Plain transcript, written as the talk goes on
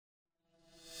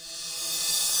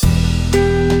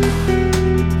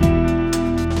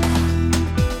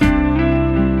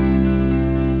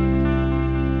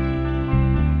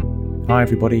Hi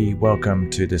everybody, welcome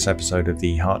to this episode of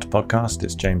the Heart Podcast.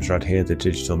 It's James Rudd here, the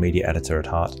digital media editor at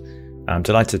Heart. I'm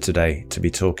delighted today to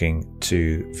be talking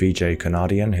to Vijay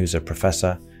Konardian, who's a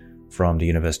professor from the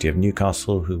University of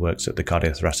Newcastle, who works at the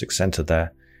Cardiothoracic Centre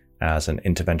there as an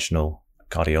interventional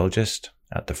cardiologist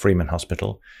at the Freeman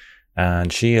Hospital.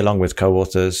 And she, along with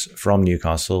co-authors from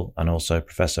Newcastle and also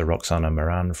Professor Roxana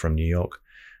Moran from New York,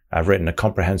 have written a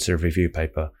comprehensive review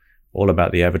paper all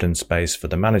about the evidence base for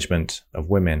the management of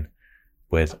women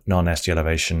with non-ST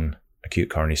elevation acute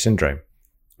coronary syndrome.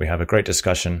 We have a great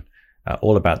discussion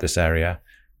all about this area.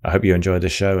 I hope you enjoy the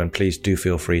show, and please do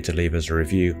feel free to leave us a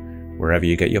review wherever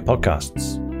you get your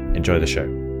podcasts. Enjoy the show.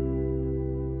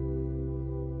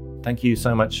 Thank you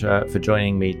so much for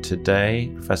joining me today,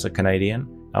 Professor Konardian.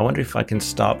 I wonder if I can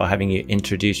start by having you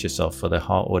introduce yourself for the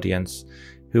Heart audience.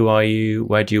 Who are you,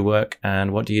 where do you work,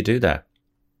 and what do you do there?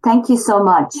 Thank you so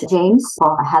much, James,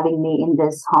 for having me in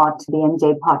this Heart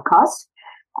BMJ podcast.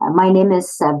 My name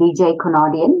is Vijay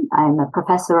Konardian. I'm a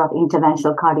professor of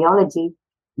interventional cardiology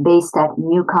based at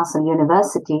Newcastle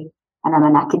University, and I'm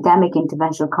an academic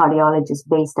interventional cardiologist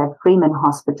based at Freeman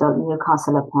Hospital,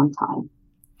 Newcastle upon Tyne.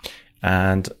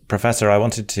 And Professor, I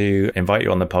wanted to invite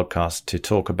you on the podcast to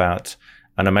talk about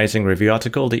an amazing review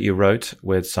article that you wrote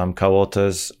with some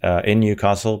co-authors in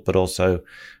Newcastle, but also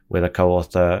with a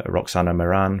co-author, Roxana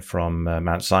Moran from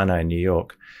Mount Sinai in New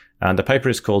York. And the paper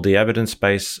is called The Evidence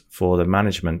Base for the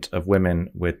Management of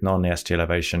Women with Non-ST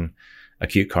Elevation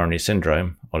Acute Coronary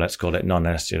Syndrome, or let's call it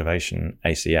non-ST elevation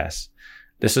ACS.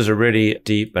 This is a really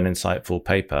deep and insightful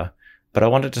paper, but I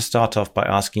wanted to start off by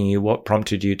asking you what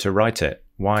prompted you to write it.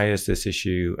 Why is this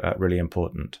issue really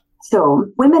important? Sure.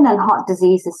 Women and heart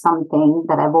disease is something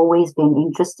that I've always been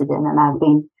interested in, and I've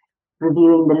been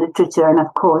reviewing the literature and,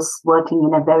 of course, working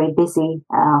in a very busy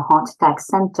heart attack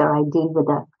center. I deal with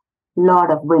a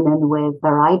lot of women with a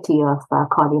variety of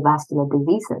cardiovascular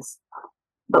diseases.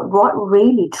 But what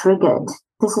really triggered,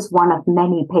 this is one of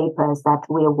many papers that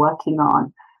we are working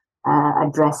on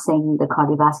addressing the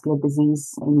cardiovascular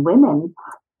disease in women,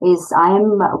 is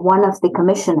I'm one of the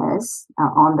commissioners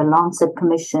on the Lancet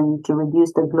Commission to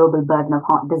reduce the global burden of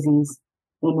heart disease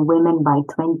in women by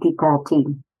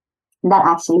 2030. That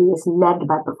actually is led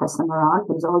by Professor Moran,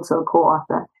 who's also a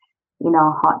co-author in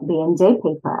our Heart BMJ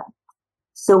paper.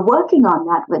 So working on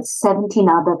that with 17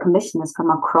 other commissioners from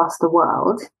across the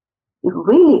world, it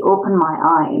really opened my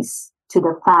eyes to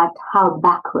the fact how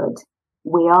backward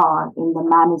we are in the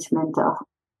management of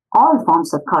all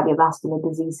forms of cardiovascular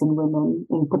disease in women,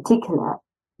 in particular,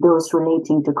 those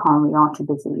relating to coronary artery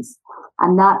disease.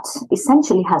 And that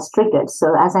essentially has triggered.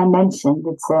 So as I mentioned,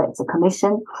 it's a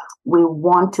commission. We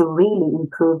want to really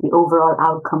improve the overall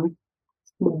outcome,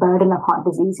 the burden of heart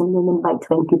disease in women by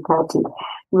 2030.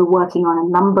 We're working on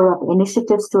a number of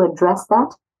initiatives to address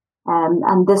that.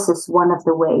 And this is one of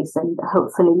the ways, and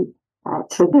hopefully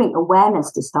triggering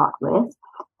awareness to start with,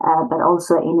 but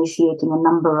also initiating a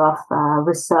number of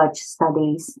research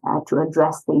studies to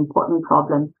address the important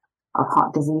problem of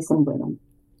heart disease in women.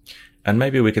 And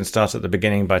maybe we can start at the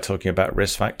beginning by talking about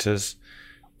risk factors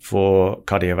for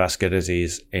cardiovascular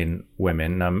disease in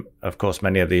women. Of course,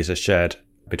 many of these are shared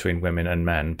between women and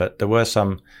men, but there were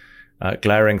some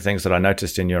glaring things that I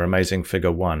noticed in your amazing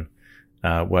figure 1,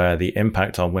 where the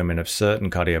impact on women of certain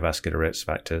cardiovascular risk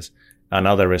factors and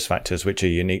other risk factors which are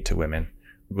unique to women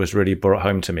was really brought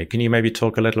home to me. Can you maybe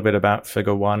talk a little bit about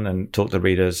figure 1 and talk the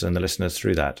readers and the listeners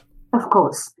through that? Of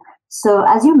course. So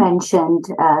as you mentioned,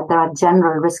 there are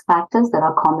general risk factors that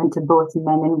are common to both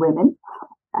men and women,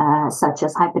 such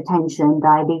as hypertension,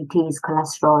 diabetes,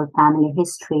 cholesterol, family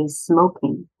history,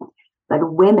 smoking.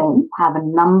 But women have a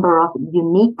number of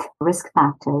unique risk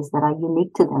factors that are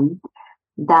unique to them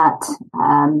that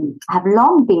have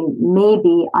long been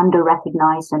maybe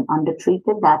under-recognized and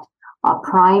under-treated, that are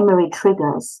primary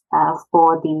triggers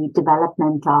for the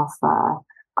development of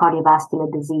cardiovascular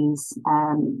disease,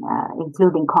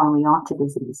 including coronary artery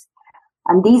disease.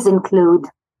 And these include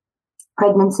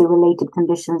pregnancy-related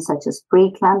conditions such as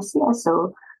preeclampsia.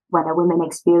 So when a woman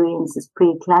experiences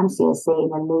preeclampsia, say in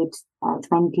her late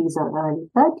 20s or early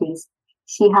 30s,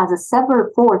 she has a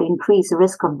several-fold increased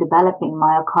risk of developing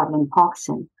myocardial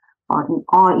infarction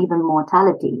or even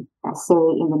mortality, say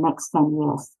in the next 10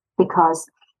 years, because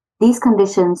these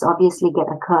conditions obviously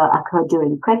occur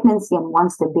during pregnancy, and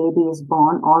once the baby is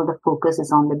born, all the focus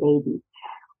is on the baby.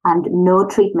 And no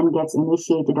treatment gets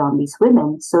initiated on these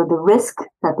women. So the risk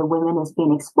that the women is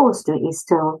being exposed to is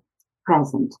still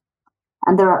present.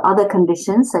 And there are other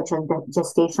conditions such as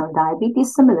gestational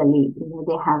diabetes. Similarly,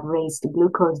 they have raised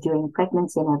glucose during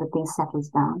pregnancy and everything settles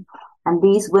down. And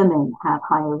these women have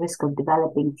higher risk of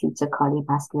developing future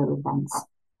cardiovascular events.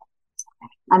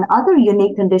 And other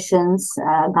unique conditions,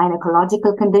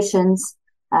 gynecological conditions,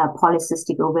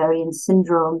 polycystic ovarian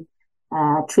syndrome,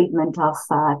 treatment of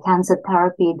cancer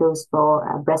therapy, those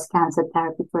for breast cancer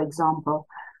therapy, for example.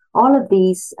 All of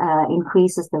these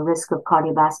increases the risk of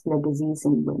cardiovascular disease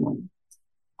in women.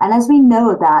 And as we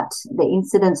know that the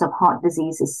incidence of heart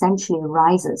disease essentially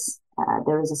rises,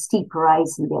 there is a steep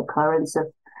rise in the occurrence of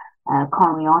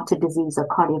coronary artery disease or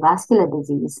cardiovascular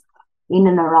disease in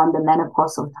and around the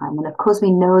menopausal time. And of course,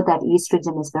 we know that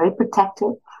estrogen is very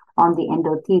protective on the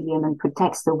endothelium and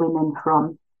protects the women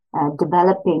from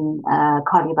developing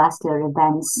cardiovascular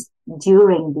events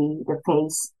during the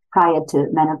phase prior to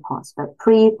menopause. But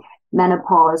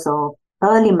pre-menopause or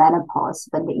early menopause,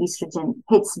 when the estrogen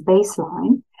hits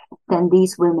baseline, then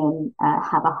these women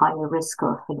have a higher risk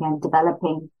of, again,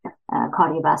 developing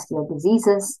cardiovascular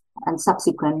diseases and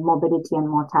subsequent morbidity and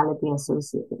mortality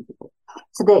associated with it.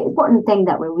 So the important thing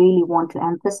that we really want to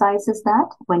emphasize is that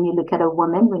when you look at a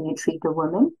woman, when you treat a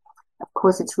woman, of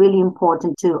course, it's really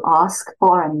important to ask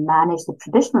for and manage the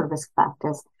traditional risk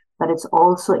factors, but it's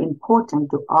also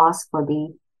important to ask for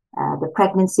the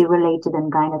pregnancy-related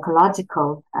and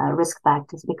gynecological risk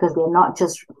factors, because they're not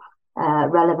just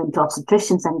relevant to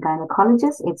obstetricians and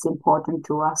gynecologists. It's important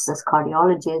to us as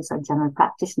cardiologists or general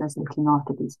practitioners looking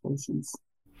after these patients.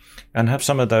 And have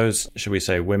some of those, should we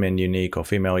say, women unique or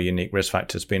female unique risk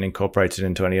factors been incorporated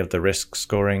into any of the risk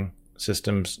scoring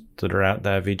systems that are out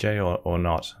there, Vijay, or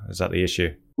not? Is that the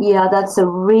issue? Yeah, that's a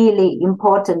really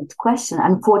important question.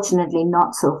 Unfortunately,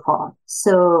 not so far.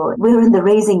 So we're in the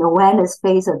raising awareness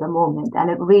phase at the moment, and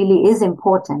it really is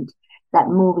important that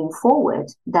moving forward,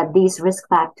 that these risk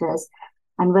factors,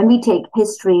 and when we take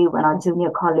history, when our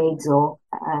junior colleagues or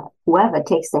whoever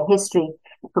takes the history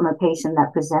from a patient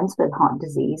that presents with heart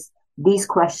disease, these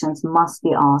questions must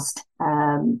be asked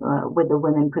with the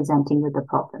women presenting with the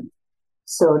problem.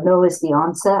 So no is the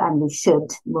answer, and we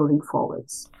should moving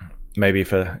forwards. Maybe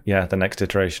for the next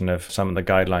iteration of some of the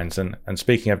guidelines. And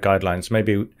speaking of guidelines,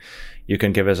 maybe you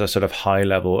can give us a sort of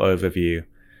high-level overview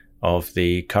of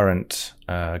the current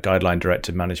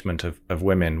guideline-directed management of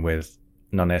women with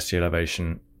non-ST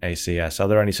elevation ACS. Are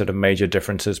there any sort of major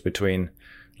differences between,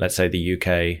 let's say, the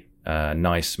UK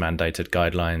NICE mandated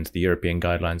guidelines, the European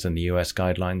guidelines, and the US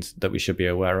guidelines that we should be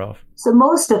aware of? So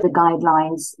most of the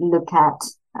guidelines look at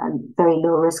very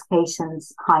low risk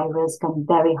patients, high risk, and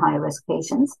very high risk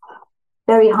patients.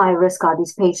 Very high risk are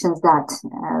these patients that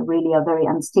really are very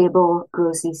unstable,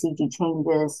 gross ECG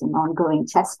changes, and ongoing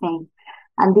chest pain.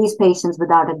 And these patients,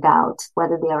 without a doubt,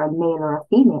 whether they are a male or a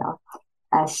female,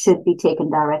 should be taken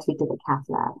directly to the cath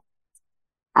lab.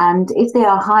 And if they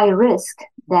are high risk,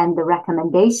 then the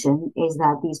recommendation is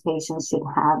that these patients should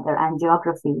have their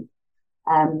angiography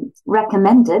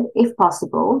recommended, if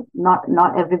possible.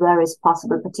 Not everywhere is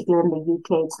possible, particularly in the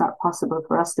UK. It's not possible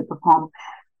for us to perform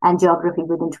angiography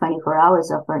within 24 hours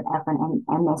of an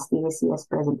MSD-ACS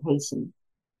presentation.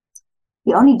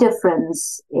 The only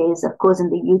difference is, of course, in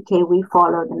the UK, we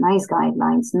follow the NICE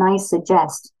guidelines. NICE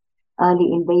suggests early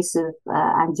invasive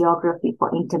angiography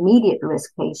for intermediate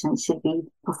risk patients should be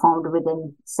performed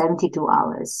within 72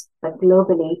 hours. But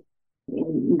globally,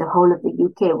 in the whole of the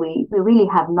UK, we really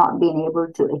have not been able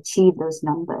to achieve those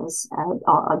numbers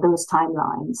or those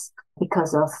timelines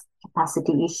because of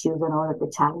capacity issues and all of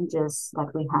the challenges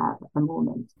that we have at the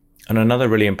moment. And another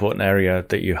really important area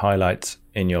that you highlight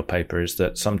in your paper is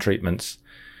that some treatments,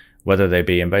 whether they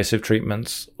be invasive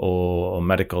treatments or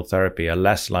medical therapy, are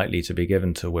less likely to be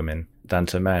given to women than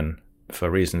to men,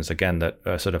 for reasons, again, that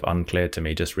are sort of unclear to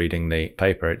me. Just reading the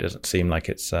paper, it doesn't seem like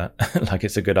it's like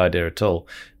it's a good idea at all.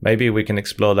 Maybe we can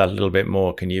explore that a little bit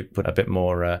more. Can you put a bit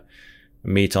more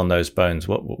meat on those bones?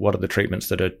 What are the treatments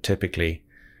that are typically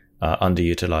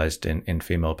underutilized in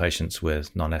female patients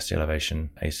with non-ST elevation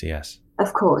ACS?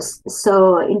 Of course.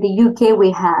 So in the UK,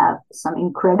 we have some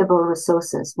incredible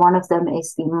resources. One of them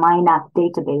is the MyNAP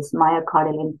database,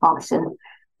 Myocardial Infarction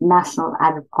National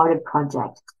Audit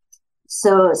Project.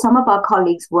 So some of our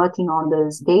colleagues working on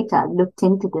those data looked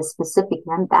into this specifically,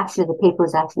 and actually the paper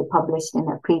was actually published in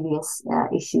a previous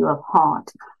issue of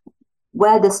Heart,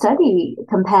 where the study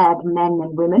compared men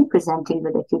and women presenting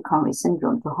with acute coronary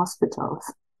syndrome to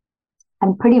hospitals.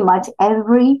 And pretty much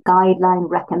every guideline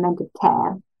recommended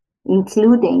care,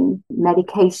 including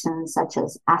medications such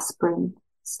as aspirin,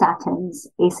 statins,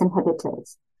 ACE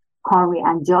inhibitors, coronary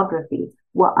angiography,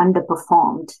 were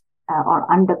underperformed or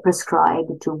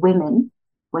underprescribed to women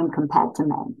when compared to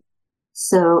men.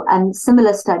 So, and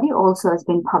similar study also has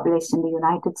been published in the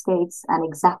United States, and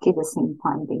exactly the same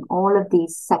finding. All of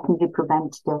these secondary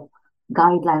preventative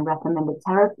guideline recommended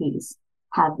therapies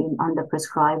have been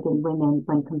underprescribed in women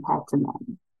when compared to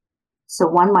men. So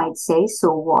one might say,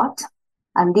 so what?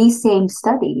 And these same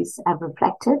studies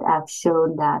have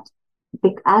shown that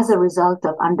as a result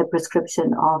of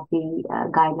underprescription of the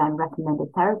guideline recommended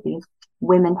therapy,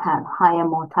 women have higher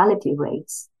mortality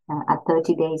rates at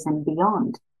 30 days and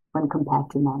beyond when compared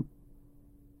to men.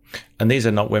 And these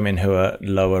are not women who are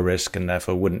lower risk and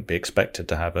therefore wouldn't be expected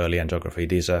to have early angiography.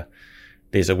 These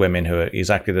are women who are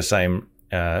exactly the same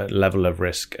level of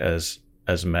risk as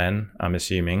men, I'm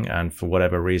assuming, and for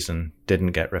whatever reason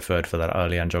didn't get referred for that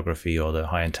early angiography or the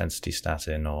high intensity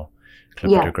statin or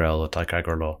clopidogrel or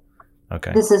ticagrelor.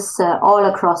 Okay. This is all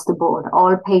across the board,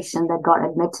 all patients that got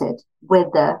admitted with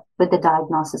the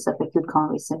diagnosis of acute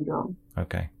coronary syndrome.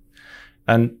 Okay.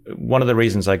 And one of the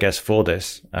reasons, I guess, for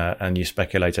this, and you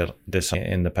speculated this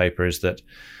in the paper, is that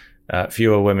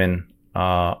fewer women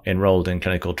are enrolled in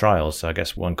clinical trials. So I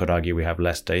guess one could argue we have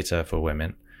less data for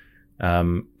women.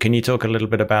 Can you talk a little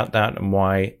bit about that and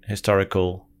why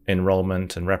historical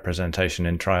enrollment and representation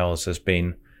in trials has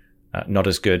been not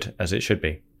as good as it should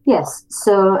be? Yes.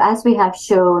 So as we have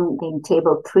shown in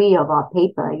table 3 of our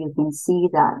paper, you can see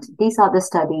that these are the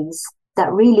studies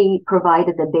that really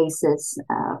provided the basis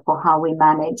for how we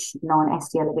manage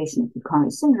non-ST elevation acute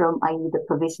coronary syndrome, i.e. the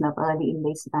provision of early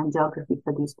invasive angiography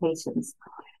for these patients.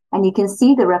 And you can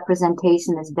see the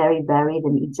representation is very varied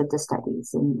in each of the studies.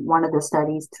 In one of the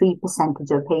studies,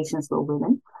 3% of patients were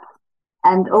women.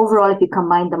 And overall, if you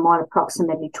combine them all,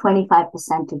 approximately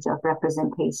 25% of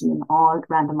representation in all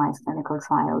randomized clinical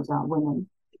trials are women.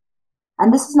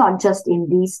 And this is not just in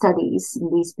these studies,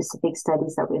 in these specific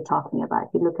studies that we're talking about.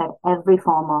 If you look at every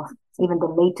form of, even the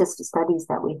latest studies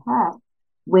that we have,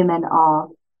 women are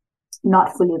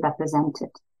not fully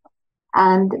represented.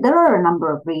 And there are a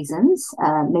number of reasons.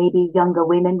 Maybe younger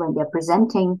women, when they're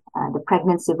presenting, the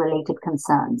pregnancy-related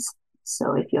concerns.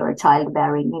 So if you're a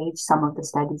childbearing age, some of the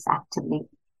studies actively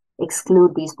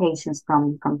exclude these patients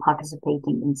from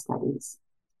participating in studies.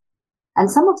 And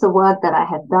some of the work that I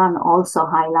have done also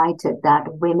highlighted that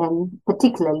women,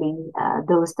 particularly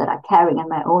those that are carrying, and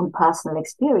my own personal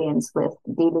experience with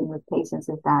dealing with patients,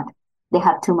 is that they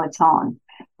have too much on.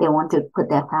 They want to put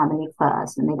their family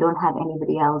first, and they don't have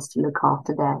anybody else to look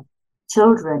after their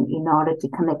children in order to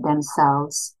commit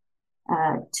themselves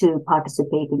to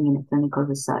participating in a clinical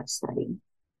research study.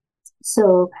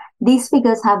 So these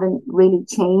figures haven't really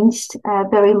changed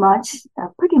very much.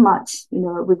 Pretty much,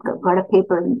 we've got a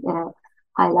paper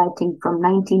highlighting from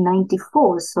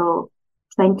 1994, so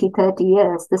 20, 30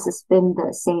 years, this has been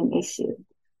the same issue.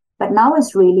 But now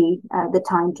is really the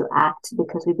time to act,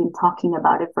 because we've been talking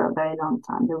about it for a very long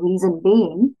time. The reason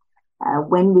being,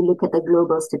 when we look at the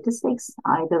global statistics,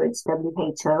 either it's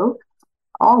WHO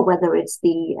or whether it's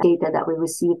the data that we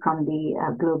receive from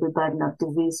the Global Burden of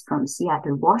Disease from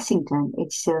Seattle, Washington,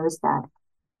 it shows that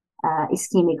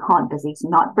ischemic heart disease,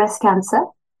 not breast cancer,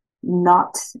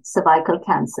 not cervical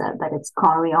cancer, but it's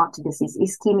coronary artery disease.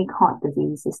 Ischemic heart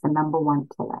disease is the number one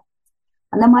killer.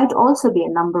 And there might also be a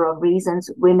number of reasons.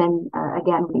 Women,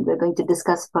 again, we're going to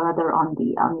discuss further on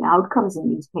the outcomes in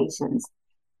these patients.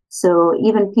 So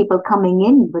even people coming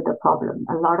in with a problem,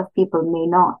 a lot of people may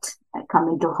not come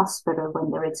into hospital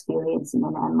when they're experiencing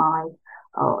an MI,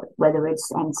 or whether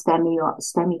it's STEMI or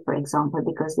STEMI, for example,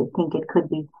 because they think it could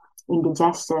be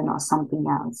indigestion or something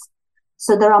else.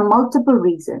 So there are multiple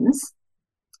reasons,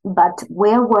 but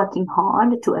we're working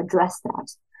hard to address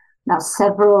that. Now,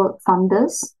 several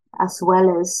funders, as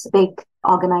well as big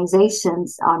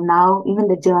organizations, are now, even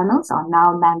the journals, are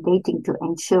now mandating to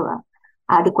ensure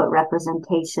adequate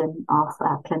representation of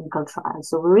clinical trials.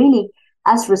 So we're really,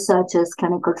 as researchers,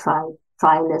 clinical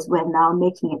trialists, we're now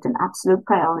making it an absolute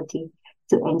priority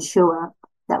to ensure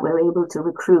that we're able to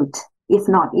recruit, if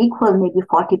not equal, maybe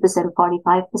 40%,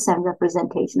 45%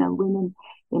 representation of women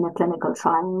in a clinical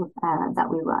trial that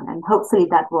we run. And hopefully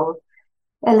that will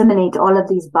eliminate all of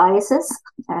these biases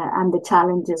and the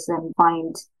challenges, and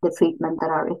find the treatment that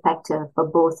are effective for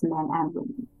both men and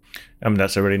women.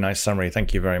 That's a really nice summary.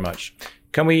 Thank you very much.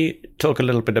 Can we talk a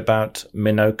little bit about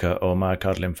MINOCA, or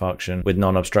myocardial infarction with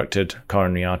non-obstructed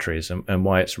coronary arteries, and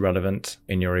why it's relevant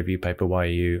in your review paper, why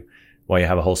you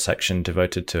have a whole section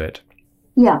devoted to it?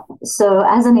 Yeah. So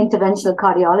as an interventional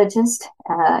cardiologist,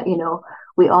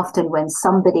 we often, when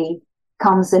somebody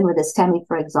comes in with a STEMI,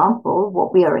 for example,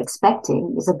 what we are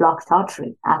expecting is a blocked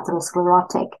artery,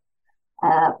 atherosclerotic,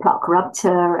 plaque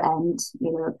rupture, and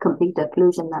complete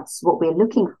occlusion. That's what we're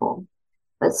looking for.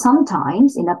 But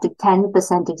sometimes, in up to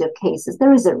 10% of cases,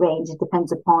 there is a range. It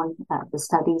depends upon the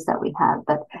studies that we have.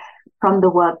 But from the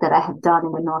work that I have done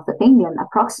in the north of England,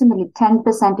 approximately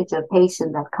 10% of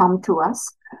patients that come to us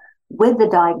with the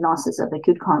diagnosis of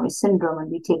acute coronary syndrome, and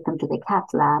we take them to the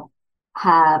cath lab,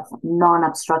 have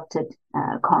non-obstructed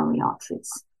coronary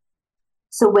arteries.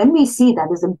 So when we see that,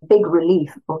 there's a big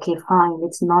relief. Okay, fine,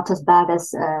 it's not as bad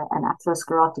as an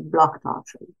atherosclerotic blocked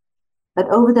artery. But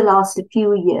over the last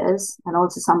few years, and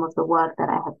also some of the work that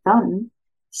I have done,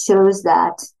 shows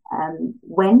that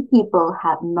when people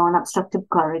have non-obstructive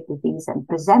coronary disease and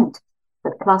present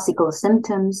with classical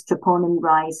symptoms, troponin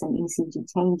rise, and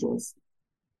ECG changes,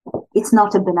 it's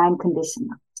not a benign condition.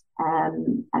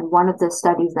 And one of the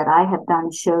studies that I have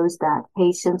done shows that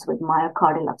patients with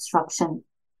myocardial obstruction,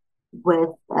 with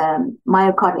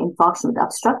myocardial infarction with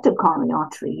obstructed coronary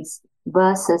arteries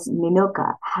versus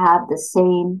Minoca have the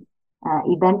same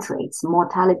event rates,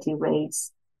 mortality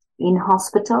rates in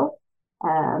hospital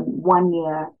 1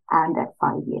 year and at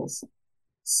 5 years.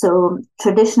 So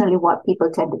traditionally what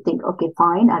people tend to think, okay,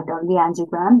 fine, I've done the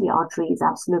angiogram, the artery is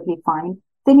absolutely fine,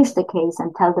 finish the case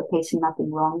and tell the patient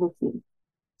nothing wrong with you.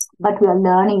 But we are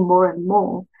learning more and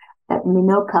more that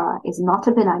Minoca is not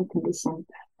a benign condition.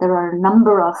 There are a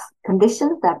number of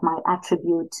conditions that might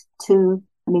attribute to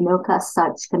Minoca,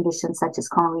 such conditions such as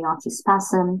coronary artery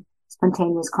spasm,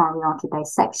 spontaneous coronary artery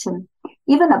dissection,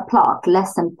 even a plaque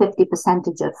less than 50%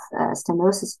 of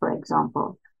stenosis, for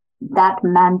example, that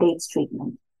mandates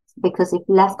treatment. Because if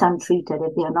left untreated,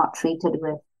 if they are not treated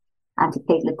with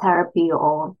antiplatelet therapy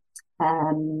or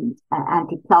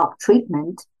anti-plaque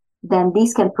treatment, then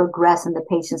these can progress and the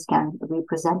patients can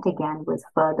represent again with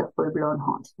further full-blown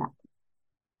heart attack.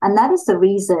 And that is the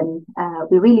reason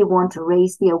we really want to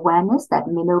raise the awareness that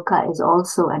Minoca is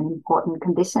also an important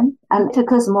condition, and it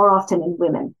occurs more often in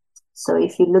women. So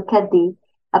if you look at the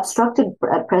obstructed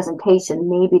presentation,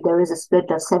 maybe there is a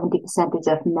split of 70%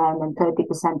 of men and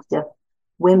 30% of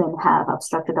women have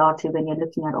obstructed artery when you're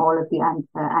looking at all of the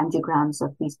angiograms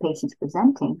of these patients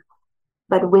presenting.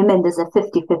 But women, there's a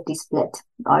 50-50 split.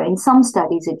 Or in some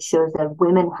studies, it shows that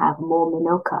women have more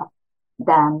Minoca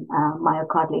than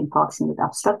myocardial infarction with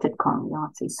obstructed coronary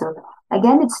artery. So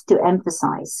again, it's to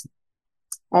emphasize,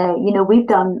 we've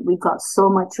got so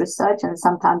much research, and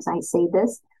sometimes I say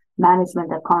this,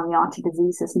 management of coronary artery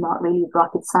disease is not really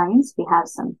rocket science. We have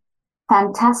some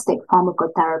fantastic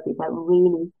pharmacotherapy that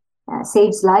really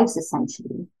saves lives,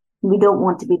 essentially. We don't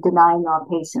want to be denying our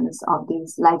patients of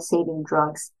these life-saving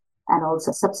drugs and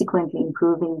also subsequently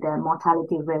improving their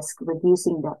mortality risk,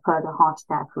 reducing their further heart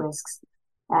attack risks,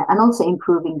 and also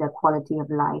improving their quality of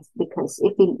life, because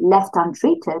if we left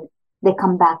untreated, they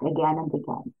come back again and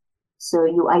again. So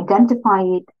you identify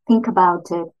it, think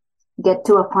about it, get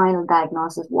to a final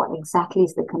diagnosis, what exactly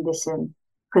is the condition,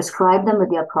 prescribe them with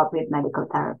the appropriate medical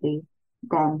therapy,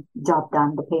 then job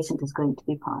done, the patient is going to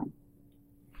be fine.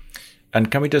 And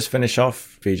can we just finish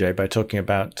off, Vijay, by talking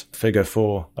about figure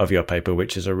 4 of your paper,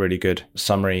 which is a really good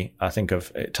summary. I think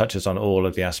it touches on all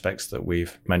of the aspects that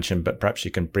we've mentioned, but perhaps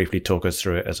you can briefly talk us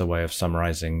through it as a way of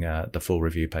summarizing the full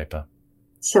review paper.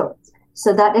 Sure.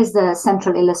 So that is the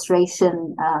central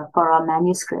illustration for our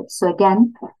manuscript. So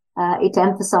again, it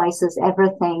emphasizes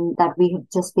everything that we have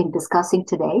just been discussing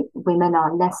today. Women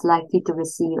are less likely to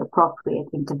receive appropriate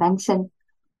intervention,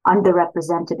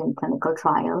 underrepresented in clinical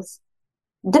trials.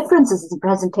 Differences in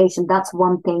presentation, that's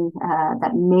one thing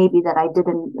that I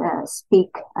didn't speak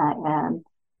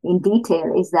in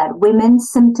detail, is that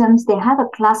women's symptoms, they have a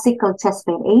classical chest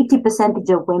pain.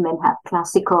 80% of women have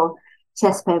classical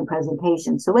chest pain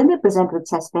presentation. So when they present with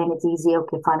chest pain, it's easy,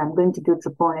 okay, fine, I'm going to do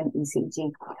troponin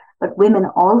ECG. But women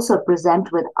also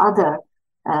present with other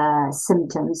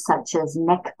symptoms such as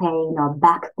neck pain or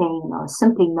back pain or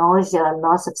simply nausea,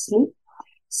 loss of sleep.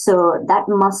 So that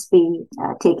must be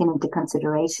taken into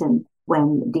consideration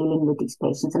when dealing with these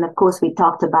patients. And of course, we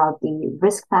talked about the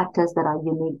risk factors that are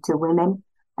unique to women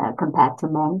compared to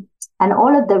men. And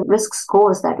all of the risk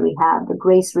scores that we have, the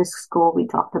GRACE risk score we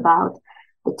talked about,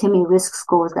 the TIMI risk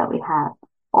scores that we have,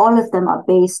 all of them are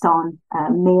based on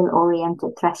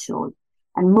male-oriented threshold.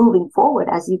 And moving forward,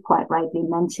 as you quite rightly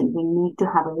mentioned, we need to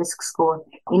have a risk score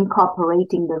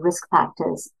incorporating the risk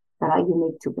factors that are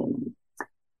unique to women.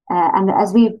 And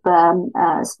as we've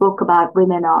spoke about,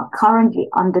 women are currently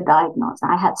underdiagnosed.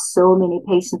 I have so many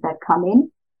patients that come in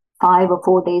 5 or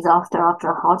 4 days after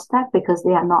a heart attack because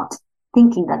they are not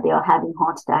thinking that they are having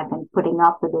heart attack and putting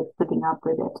up with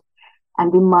it.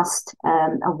 And we must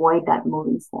avoid that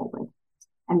moving forward.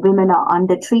 And women are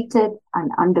undertreated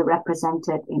and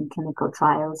underrepresented in clinical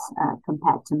trials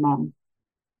compared to men.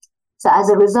 So as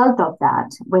a result of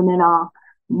that, women are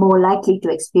more likely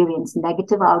to experience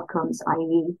negative outcomes,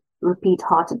 i.e. repeat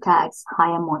heart attacks,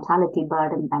 higher mortality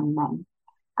burden than men.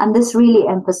 And this really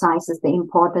emphasizes the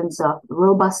importance of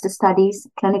robust studies,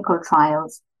 clinical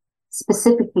trials,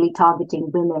 specifically targeting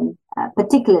women,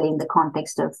 particularly in the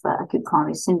context of acute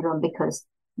coronary syndrome, because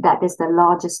that is the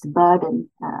largest burden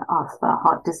of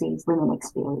heart disease women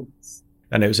experience.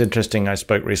 And it was interesting, I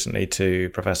spoke recently to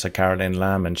Professor Carolyn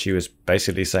Lamb, and she was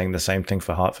basically saying the same thing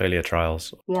for heart failure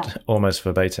trials, almost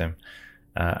verbatim.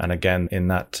 And again, in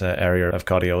that area of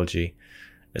cardiology,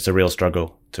 it's a real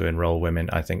struggle to enroll women,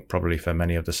 I think probably for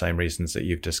many of the same reasons that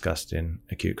you've discussed in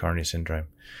acute coronary syndrome.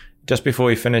 Just before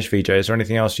we finish, Vijay, is there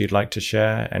anything else you'd like to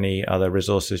share? Any other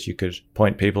resources you could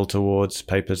point people towards,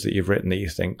 papers that you've written that you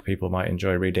think people might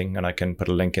enjoy reading? And I can put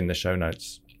a link in the show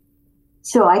notes.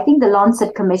 Sure. I think the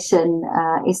Lancet Commission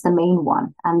is the main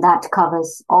one, and that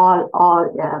covers all.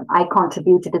 I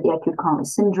contributed to the acute coronary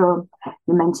syndrome.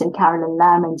 You mentioned Carolyn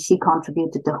Lamb, and she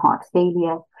contributed to heart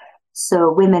failure.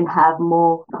 So women have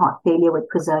more heart failure with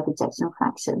preserved ejection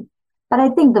fraction. But I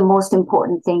think the most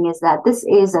important thing is that this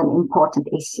is an important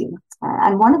issue.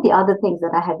 And one of the other things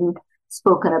that I haven't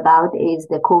spoken about is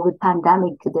the COVID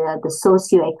pandemic, the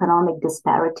socioeconomic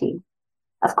disparity.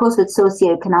 Of course, with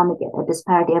socioeconomic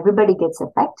disparity, everybody gets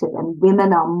affected, and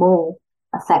women are more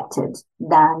affected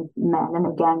than men. And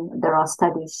again, there are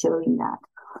studies showing that.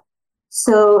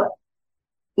 So,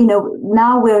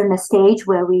 now we're in a stage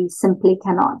where we simply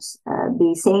cannot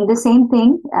be saying the same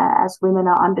thing as women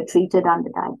are undertreated,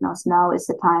 underdiagnosed. Now is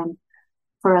the time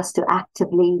for us to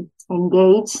actively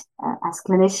engage as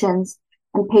clinicians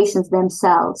and patients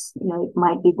themselves. It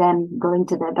might be them going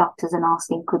to their doctors and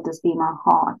asking, could this be my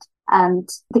heart? And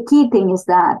the key thing is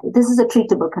that this is a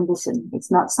treatable condition. It's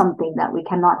not something that we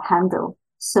cannot handle.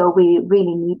 So we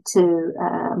really need to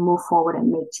move forward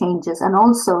and make changes. And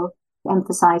also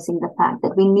emphasizing the fact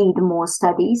that we need more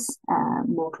studies,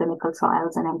 more clinical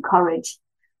trials, and encourage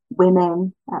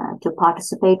women to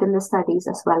participate in the studies,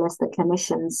 as well as the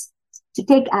clinicians to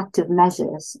take active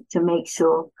measures to make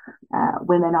sure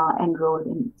women are enrolled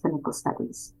in clinical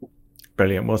studies.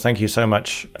 Brilliant. Well, thank you so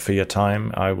much for your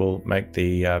time. I will make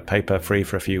the paper free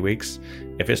for a few weeks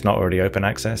if it's not already open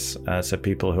access, so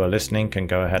people who are listening can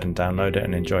go ahead and download it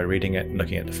and enjoy reading it and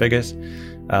looking at the figures.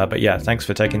 But yeah, thanks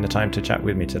for taking the time to chat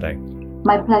with me today.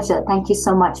 My pleasure. Thank you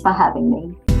so much for having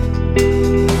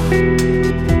me.